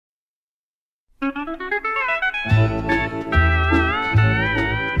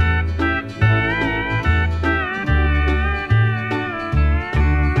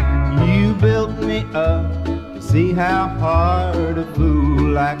up to see how hard a fool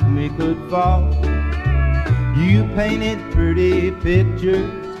like me could fall. You painted pretty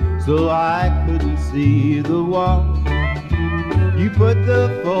pictures so I couldn't see the wall. You put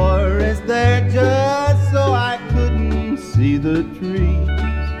the forest there just so I couldn't see the trees.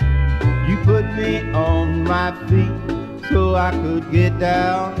 You put me on my feet so I could get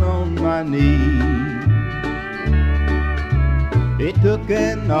down on my knees. It took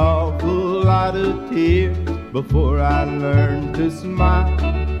an awful lot of tears before I learned to smile.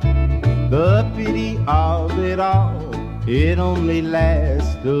 The pity of it all, it only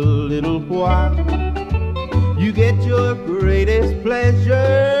lasts a little while. You get your greatest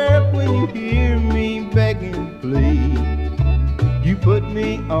pleasure when you hear me begging, please. You put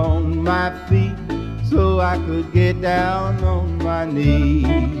me on my feet so I could get down on my knees.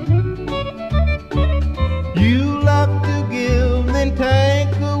 You love to give, then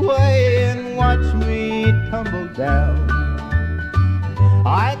take away and watch me tumble down.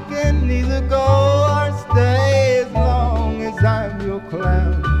 I can neither go or stay as long as I'm your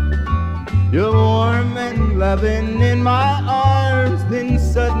clown. You're warm and loving in my arms, then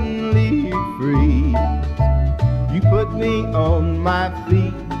suddenly you freeze. You put me on my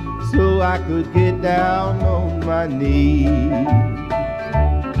feet so I could get down on my knees.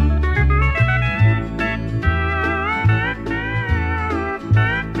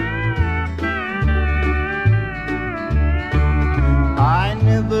 I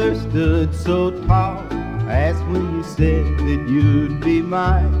never stood so tall as when you said that you'd be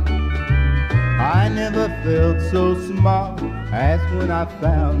mine. I never felt so small as when I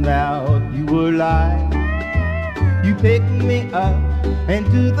found out you were lying. You picked me up, and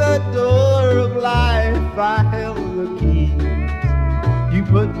to the door of life I held the keys. You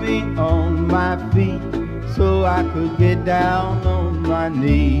put me on my feet so I could get down on my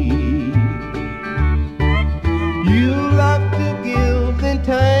knees. You love to give, then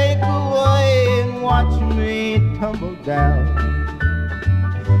take away and watch me tumble down.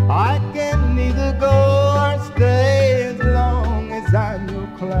 I can neither go or stay as long as I'm your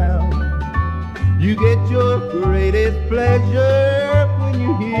clown. You get your greatest pleasure when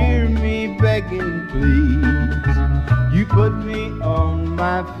you hear me begging, please. You put me on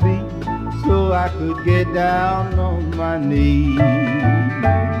my feet so I could get down on my knees.